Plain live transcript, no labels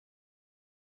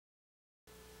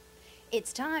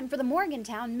It's time for the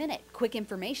Morgantown Minute, quick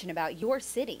information about your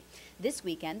city. This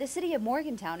weekend, the city of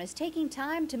Morgantown is taking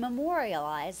time to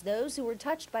memorialize those who were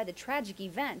touched by the tragic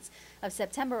events of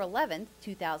September 11th,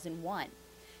 2001.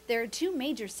 There are two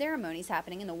major ceremonies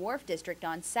happening in the Wharf District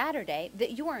on Saturday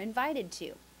that you are invited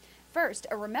to. First,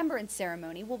 a remembrance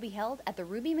ceremony will be held at the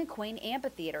Ruby McQueen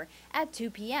Amphitheater at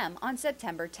 2 p.m. on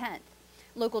September 10th.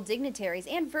 Local dignitaries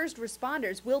and first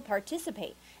responders will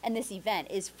participate, and this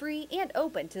event is free and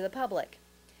open to the public.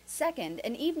 Second,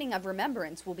 an evening of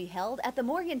remembrance will be held at the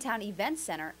Morgantown Event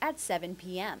Center at 7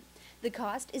 p.m. The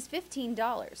cost is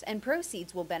 $15, and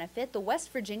proceeds will benefit the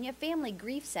West Virginia Family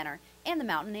Grief Center and the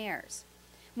Mountain Airs.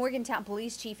 Morgantown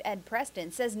Police Chief Ed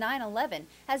Preston says 9/11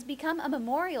 has become a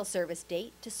memorial service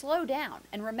date to slow down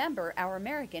and remember our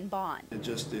American bond. It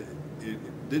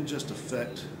didn't just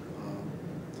affect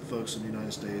the folks in the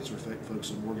United States or affect folks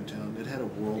in Morgantown. It had a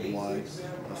worldwide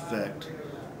effect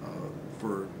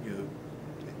for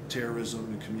terrorism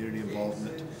and community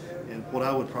involvement. And what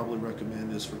I would probably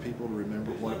recommend is for people to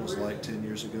remember what it was like 10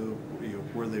 years ago,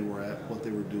 where they were at, what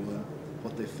they were doing,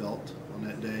 what they felt on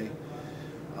that day.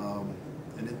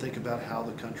 And then think about how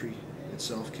the country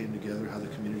itself came together, how the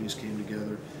communities came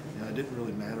together. And it didn't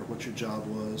really matter what your job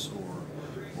was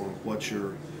or what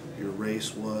your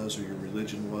race was or your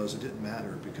religion was. It didn't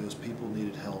matter because people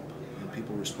needed help and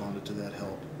people responded to that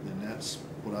help. And that's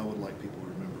what I would like people to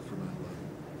remember from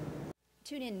 9/11.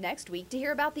 Tune in next week to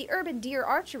hear about the urban deer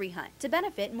archery hunt to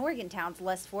benefit Morgantown's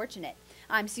less fortunate.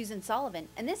 I'm Susan Sullivan,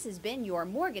 and this has been your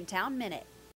Morgantown Minute.